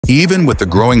Even with the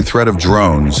growing threat of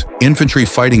drones, infantry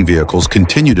fighting vehicles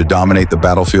continue to dominate the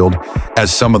battlefield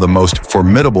as some of the most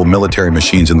formidable military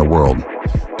machines in the world.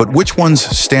 But which ones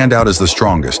stand out as the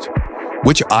strongest?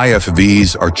 Which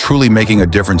IFVs are truly making a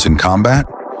difference in combat?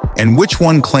 And which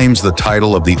one claims the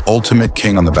title of the ultimate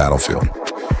king on the battlefield?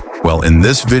 Well, in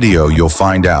this video, you'll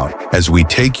find out as we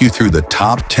take you through the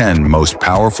top 10 most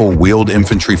powerful wheeled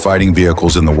infantry fighting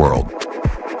vehicles in the world.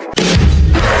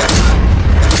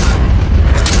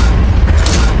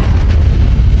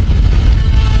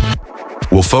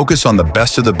 We'll focus on the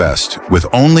best of the best, with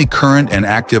only current and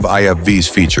active IFVs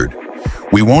featured.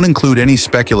 We won't include any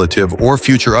speculative or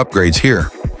future upgrades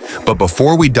here. But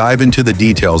before we dive into the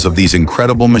details of these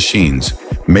incredible machines,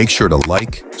 make sure to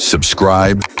like,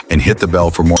 subscribe, and hit the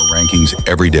bell for more rankings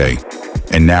every day.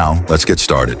 And now, let's get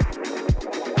started.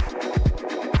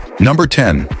 Number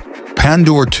 10.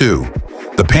 Pandur II.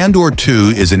 The Pandur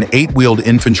II is an 8-wheeled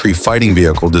infantry fighting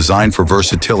vehicle designed for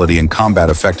versatility and combat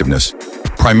effectiveness,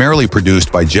 primarily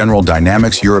produced by General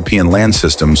Dynamics European Land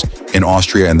Systems in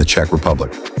Austria and the Czech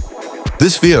Republic.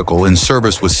 This vehicle, in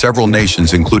service with several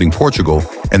nations including Portugal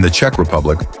and the Czech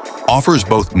Republic, offers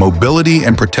both mobility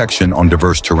and protection on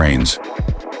diverse terrains.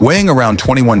 Weighing around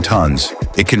 21 tons,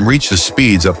 it can reach the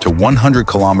speeds up to 100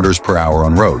 kilometers per hour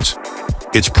on roads.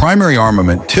 Its primary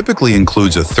armament typically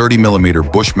includes a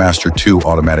 30mm Bushmaster II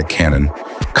automatic cannon,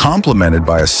 complemented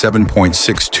by a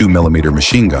 7.62mm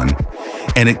machine gun,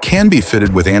 and it can be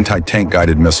fitted with anti-tank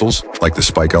guided missiles like the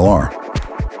Spike LR.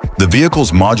 The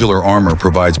vehicle's modular armor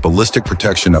provides ballistic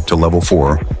protection up to level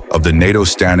 4 of the NATO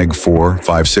STANAG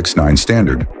 4569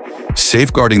 standard,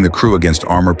 safeguarding the crew against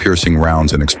armor-piercing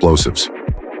rounds and explosives.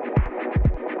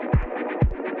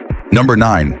 Number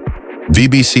 9.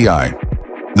 VBCI.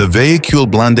 The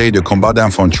Véhicule Blindé de Combat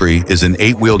d'Infanterie is an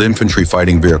 8-wheeled infantry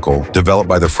fighting vehicle developed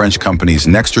by the French companies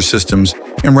Nexter Systems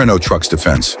and Renault Trucks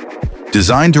Defense.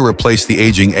 Designed to replace the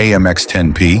aging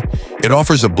AMX-10P, it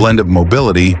offers a blend of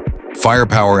mobility,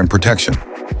 firepower, and protection.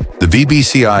 The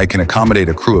VBCI can accommodate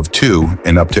a crew of 2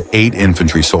 and up to 8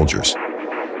 infantry soldiers.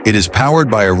 It is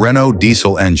powered by a Renault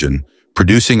diesel engine,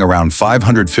 producing around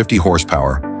 550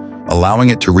 horsepower, allowing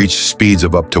it to reach speeds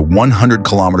of up to 100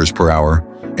 kilometers per hour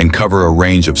and cover a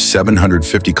range of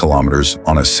 750 kilometers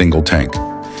on a single tank.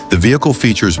 The vehicle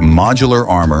features modular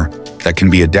armor that can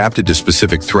be adapted to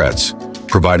specific threats,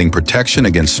 providing protection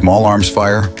against small arms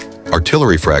fire,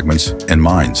 artillery fragments, and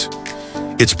mines.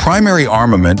 Its primary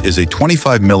armament is a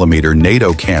 25mm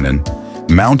NATO cannon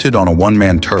mounted on a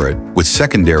one-man turret with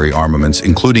secondary armaments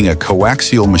including a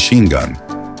coaxial machine gun.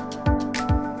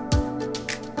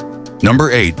 Number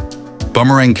 8.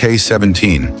 Bumerang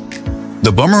K-17.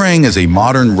 The Bumerang is a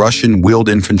modern Russian wheeled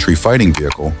infantry fighting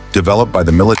vehicle developed by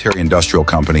the military-industrial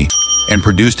company and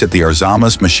produced at the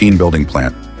Arzamas machine building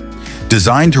plant.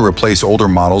 Designed to replace older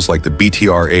models like the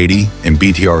BTR-80 and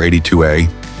BTR-82A,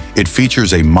 it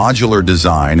features a modular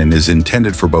design and is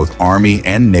intended for both Army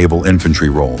and naval infantry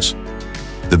roles.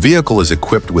 The vehicle is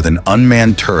equipped with an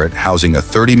unmanned turret housing a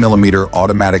 30mm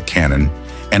automatic cannon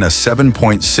and a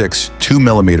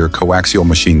 7.62mm coaxial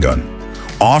machine gun,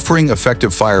 offering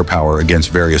effective firepower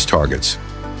against various targets.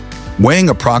 Weighing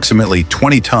approximately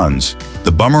 20 tons,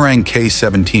 the Bumerang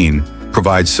K-17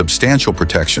 provides substantial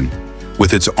protection,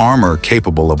 with its armor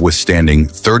capable of withstanding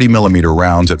 30mm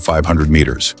rounds at 500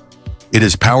 meters. It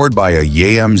is powered by a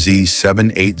YAMZ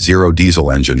 780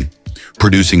 diesel engine,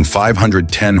 producing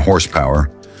 510 horsepower,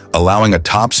 allowing a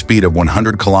top speed of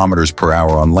 100 kilometers per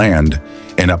hour on land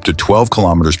and up to 12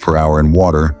 kilometers per hour in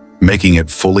water, making it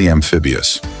fully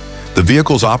amphibious. The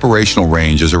vehicle's operational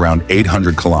range is around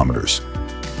 800 kilometers.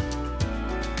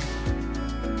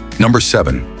 Number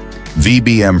 7.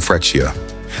 VBM Freccia.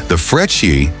 The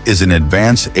Freccia is an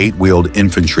advanced 8-wheeled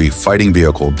infantry fighting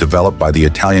vehicle developed by the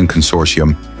Italian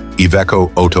consortium Iveco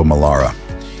Otto Melara.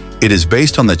 It is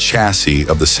based on the chassis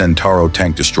of the Centauro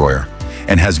tank destroyer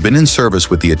and has been in service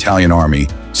with the Italian Army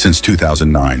since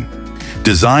 2009.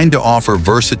 Designed to offer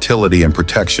versatility and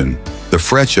protection, the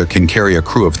Freccia can carry a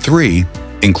crew of 3,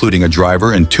 including a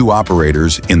driver and 2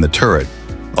 operators in the turret,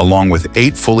 along with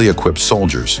 8 fully equipped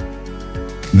soldiers.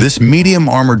 This medium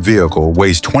armored vehicle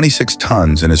weighs 26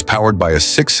 tons and is powered by a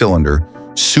 6-cylinder,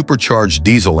 supercharged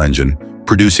diesel engine,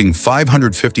 producing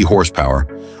 550 horsepower,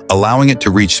 allowing it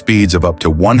to reach speeds of up to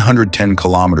 110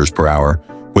 kilometers per hour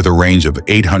with a range of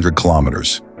 800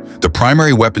 kilometers. The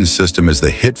primary weapon system is the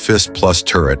Hit Fist Plus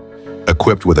turret,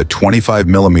 equipped with a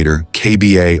 25mm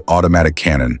KBA automatic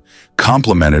cannon,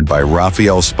 complemented by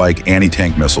Rafael Spike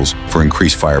anti-tank missiles for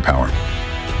increased firepower.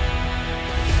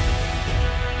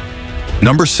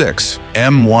 Number 6.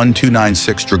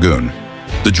 M1296 Dragoon.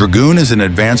 The Dragoon is an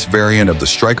advanced variant of the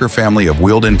Stryker family of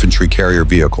wheeled infantry carrier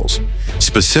vehicles,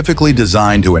 specifically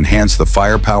designed to enhance the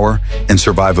firepower and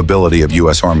survivability of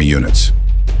U.S. Army units.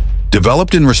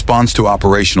 Developed in response to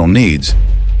operational needs,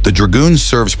 the Dragoon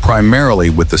serves primarily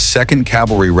with the 2nd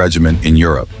Cavalry Regiment in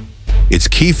Europe. Its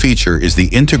key feature is the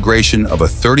integration of a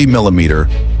 30mm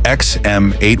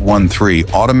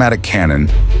XM813 automatic cannon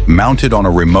mounted on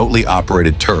a remotely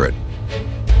operated turret.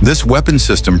 This weapon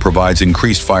system provides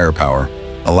increased firepower,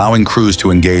 allowing crews to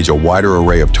engage a wider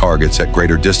array of targets at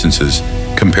greater distances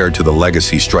compared to the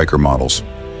legacy Stryker models.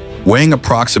 Weighing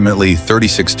approximately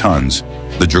 36 tons,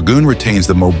 the Dragoon retains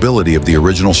the mobility of the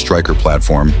original Stryker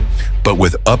platform, but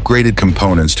with upgraded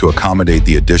components to accommodate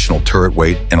the additional turret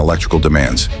weight and electrical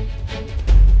demands.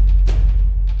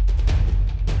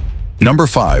 Number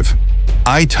 5.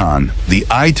 Eitan. The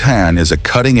Eitan is a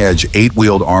cutting-edge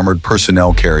 8-wheeled armored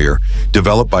personnel carrier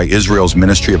developed by Israel's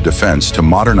Ministry of Defense to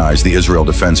modernize the Israel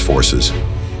Defense Forces.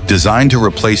 Designed to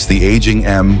replace the aging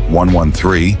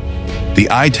M113, the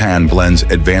Eitan blends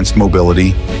advanced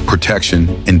mobility, protection,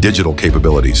 and digital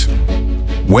capabilities.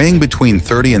 Weighing between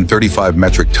 30 and 35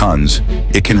 metric tons,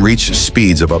 it can reach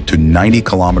speeds of up to 90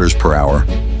 kilometers per hour,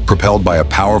 propelled by a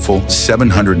powerful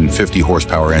 750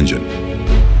 horsepower engine.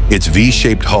 Its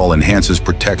V-shaped hull enhances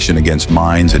protection against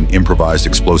mines and improvised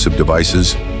explosive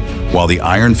devices, while the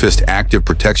Iron Fist active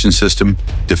protection system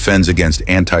defends against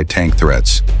anti-tank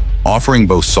threats, offering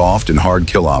both soft and hard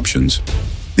kill options.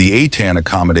 The Eitan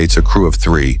accommodates a crew of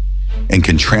 3 and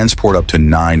can transport up to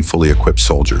 9 fully equipped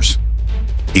soldiers.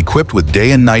 Equipped with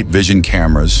day and night vision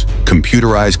cameras,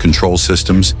 computerized control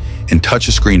systems, and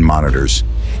touchscreen monitors,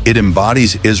 it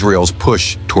embodies Israel's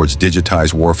push towards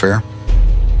digitized warfare.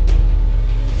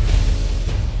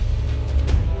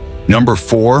 Number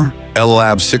 4.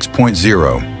 LLAV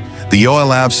 6.0. The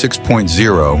LLAV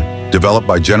 6.0, developed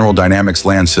by General Dynamics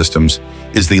Land Systems,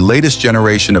 is the latest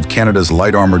generation of Canada's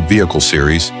light armored vehicle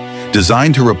series,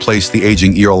 designed to replace the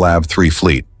aging LLAV 3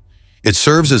 fleet. It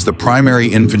serves as the primary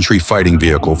infantry fighting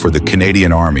vehicle for the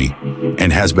Canadian Army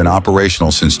and has been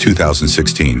operational since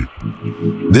 2016.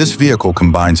 This vehicle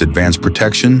combines advanced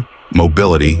protection,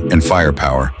 mobility, and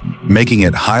firepower, making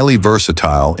it highly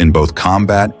versatile in both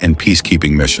combat and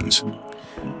peacekeeping missions.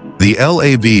 The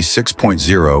LAV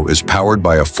 6.0 is powered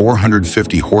by a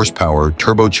 450 horsepower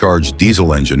turbocharged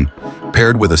diesel engine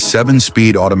paired with a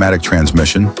 7-speed automatic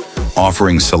transmission,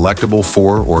 offering selectable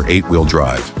 4 or 8-wheel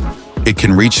drive. It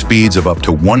can reach speeds of up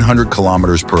to 100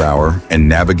 kilometers per hour and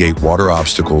navigate water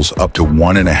obstacles up to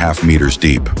 1.5 meters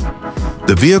deep.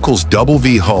 The vehicle's double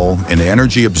V hull and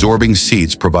energy-absorbing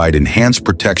seats provide enhanced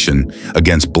protection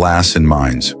against blasts and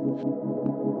mines.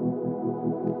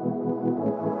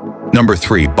 Number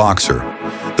 3. Boxer.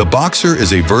 The Boxer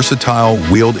is a versatile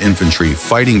wheeled infantry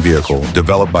fighting vehicle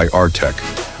developed by Artec,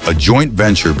 a joint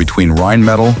venture between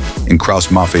Rheinmetall and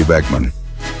Krauss-Maffei-Wegmann.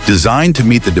 Designed to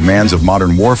meet the demands of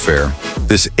modern warfare,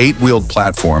 this 8-wheeled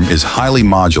platform is highly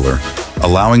modular,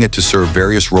 allowing it to serve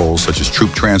various roles such as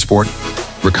troop transport,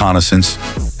 reconnaissance,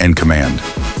 and command.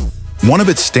 One of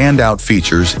its standout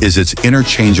features is its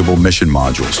interchangeable mission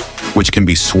modules, which can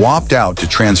be swapped out to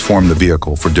transform the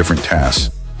vehicle for different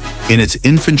tasks. In its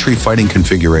infantry fighting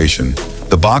configuration,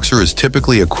 the Boxer is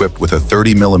typically equipped with a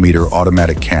 30mm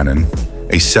automatic cannon,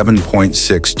 a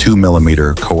 7.62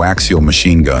 2mm coaxial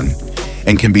machine gun,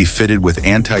 and can be fitted with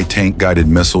anti-tank guided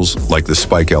missiles like the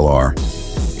Spike LR.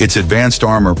 Its advanced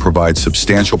armor provides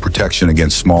substantial protection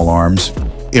against small arms,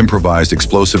 improvised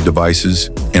explosive devices,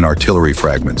 and artillery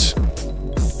fragments.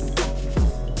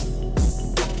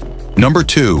 Number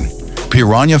 2.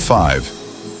 Piranha 5.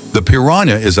 The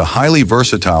Piranha is a highly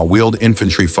versatile wheeled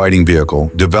infantry fighting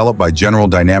vehicle developed by General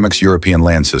Dynamics European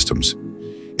Land Systems.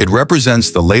 It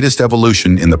represents the latest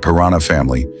evolution in the Piranha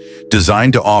family,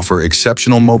 designed to offer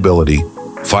exceptional mobility,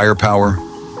 firepower,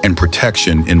 and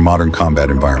protection in modern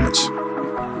combat environments.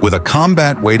 With a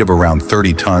combat weight of around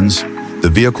 30 tons, the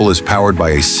vehicle is powered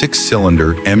by a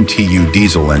 6-cylinder MTU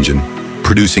diesel engine,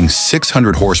 producing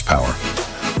 600 horsepower,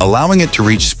 allowing it to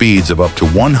reach speeds of up to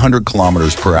 100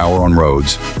 kilometers per hour on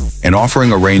roads and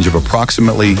offering a range of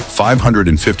approximately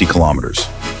 550 kilometers.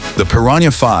 The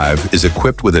Piranha 5 is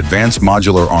equipped with advanced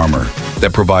modular armor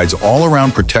that provides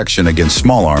all-around protection against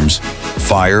small arms,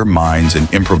 fire, mines,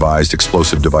 and improvised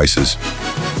explosive devices.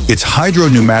 Its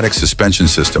hydro-pneumatic suspension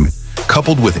system,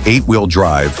 coupled with 8-wheel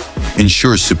drive,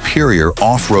 ensures superior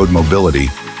off-road mobility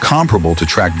comparable to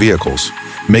tracked vehicles,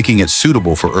 making it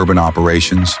suitable for urban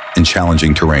operations and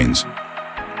challenging terrains.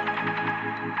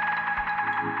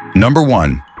 Number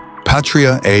 1.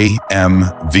 Patria AM-VXP.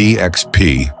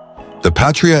 The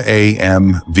Patria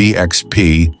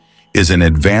AM-VXP is an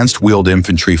advanced wheeled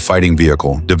infantry fighting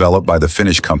vehicle developed by the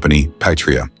Finnish company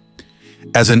Patria.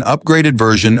 As an upgraded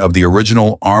version of the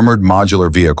original armored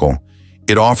modular vehicle,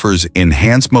 it offers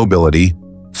enhanced mobility,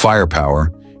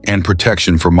 firepower, and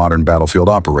protection for modern battlefield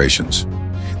operations.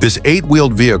 This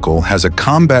 8-wheeled vehicle has a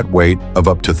combat weight of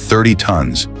up to 30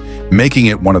 tons, making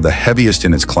it one of the heaviest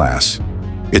in its class.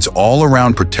 Its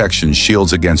all-around protection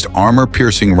shields against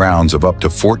armor-piercing rounds of up to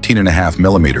 14.5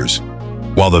 millimeters,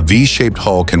 while the V-shaped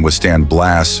hull can withstand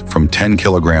blasts from 10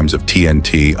 kilograms of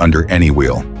TNT under any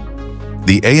wheel.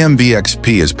 The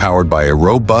AMV-XP is powered by a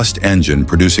robust engine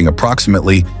producing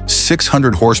approximately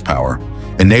 600 horsepower,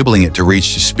 enabling it to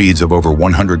reach speeds of over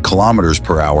 100 kilometers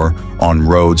per hour on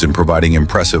roads and providing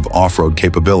impressive off-road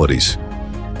capabilities.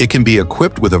 It can be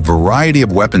equipped with a variety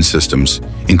of weapon systems,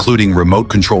 including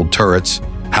remote-controlled turrets,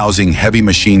 housing heavy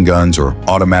machine guns or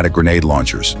automatic grenade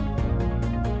launchers.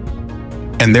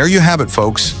 And there you have it,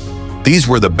 folks. These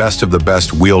were the best of the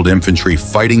best wheeled infantry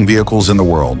fighting vehicles in the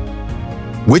world.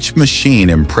 Which machine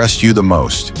impressed you the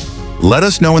most? Let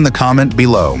us know in the comment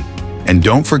below. And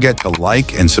don't forget to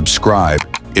like and subscribe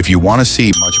if you want to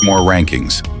see much more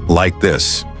rankings like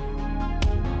this.